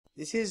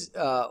This is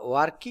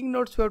working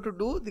notes we have to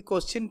do. The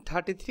question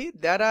 33.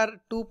 There are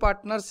two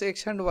partners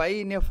X and Y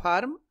in a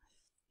firm.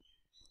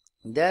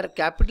 Their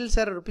capitals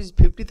are rupees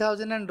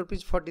 50,000 and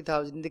rupees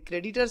 40,000. The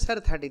creditors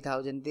are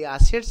 30,000. The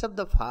assets of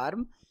the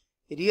firm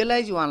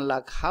realize 1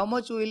 lakh. How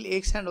much will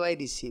X and Y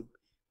receive?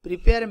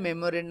 Prepare a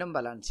memorandum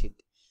balance sheet.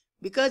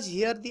 Because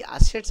here the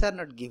assets are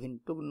not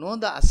given. To know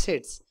the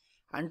assets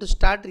and to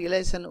start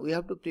realization, we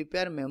have to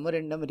prepare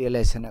memorandum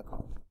realization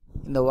account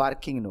in the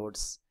working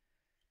notes.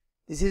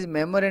 This is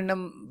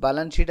memorandum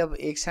balance sheet of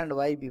X and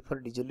Y before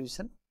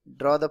dissolution.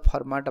 Draw the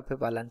format of a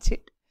balance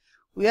sheet.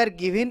 We are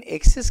given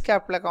X's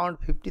capital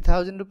account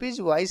 50,000 rupees,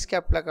 Y's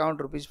capital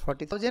account rupees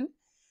 40,000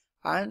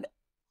 and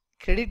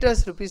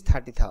creditors rupees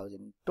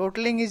 30,000.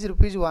 Totaling is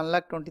rupees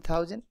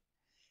 1,20,000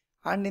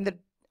 and in the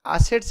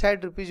asset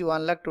side rupees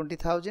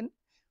 1,20,000.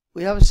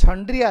 We have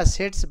sundry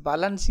assets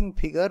balancing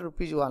figure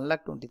rupees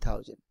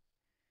 1,20,000.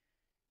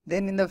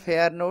 Then in the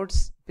fair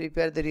notes,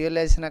 prepare the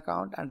realization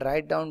account and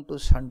write down to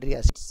sundry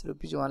assets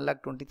rupees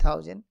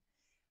 1,20,000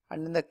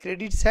 and in the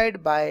credit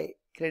side by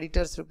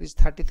creditors rupees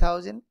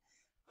 30,000.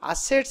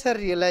 Assets are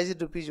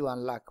realized rupees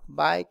 1 lakh.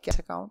 By cash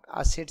account,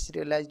 assets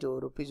realized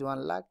rupees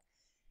 1 lakh.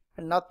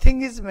 And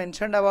nothing is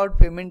mentioned about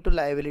payment to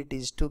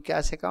liabilities. To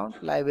cash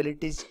account,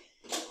 liabilities,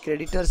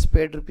 creditors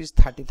paid rupees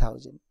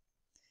 30,000.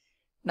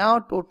 Now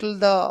total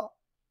the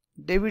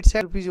debit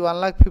side rupees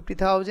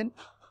 1,50,000.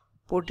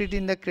 Put it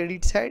in the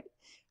credit side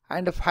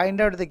and find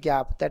out the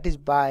gap, that is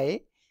by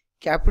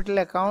capital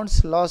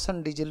accounts loss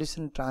on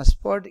dissolution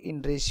transferred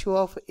in ratio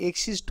of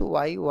X is to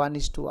Y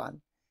 1:1.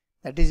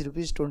 That is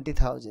rupees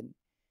 20,000.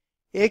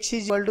 X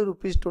is equal to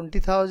rupees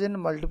 20,000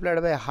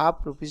 multiplied by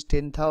half rupees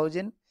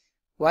 10,000.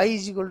 Y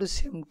is equal to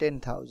same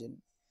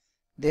 10,000.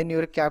 Then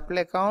your capital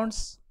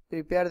accounts,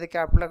 prepare the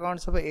capital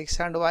accounts of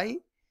X and Y.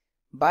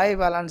 By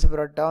balance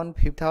brought down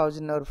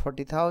 50,000 or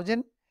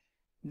 40,000.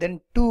 Then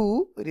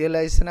 2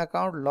 realization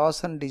account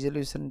loss on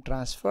dissolution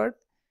transferred.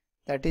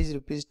 That is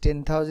rupees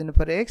 10,000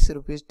 for X,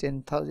 rupees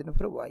 10,000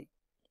 for Y.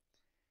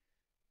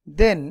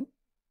 Then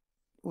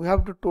we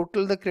have to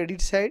total the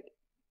credit side.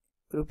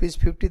 Rupees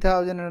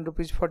 50,000 and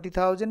rupees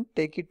 40,000,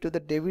 take it to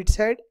the debit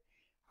side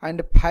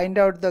and find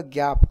out the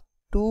gap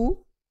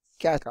to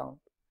cash account.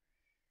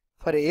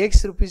 For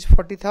X rupees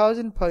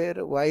 40,000,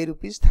 for Y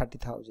rupees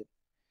 30,000.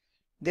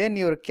 Then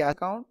your cash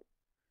account,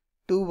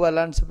 2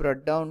 balance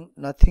brought down,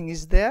 nothing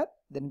is there.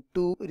 Then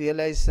 2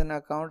 realization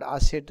account,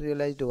 asset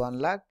realized 1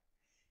 lakh.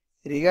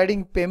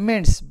 Regarding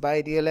payments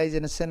by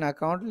realization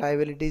account,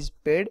 liabilities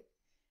paid,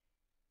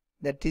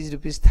 that is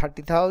rupees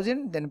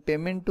 30,000. Then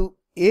payment to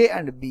A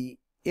and B,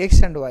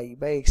 X and Y,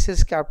 by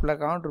X's capital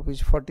account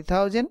rupees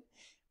 40,000,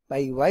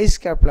 by Y's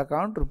capital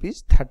account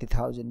rupees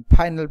 30,000.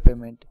 Final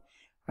payment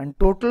and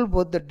total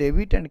both the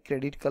debit and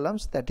credit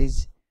columns, that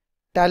is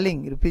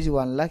tallying rupees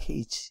 1 lakh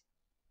each.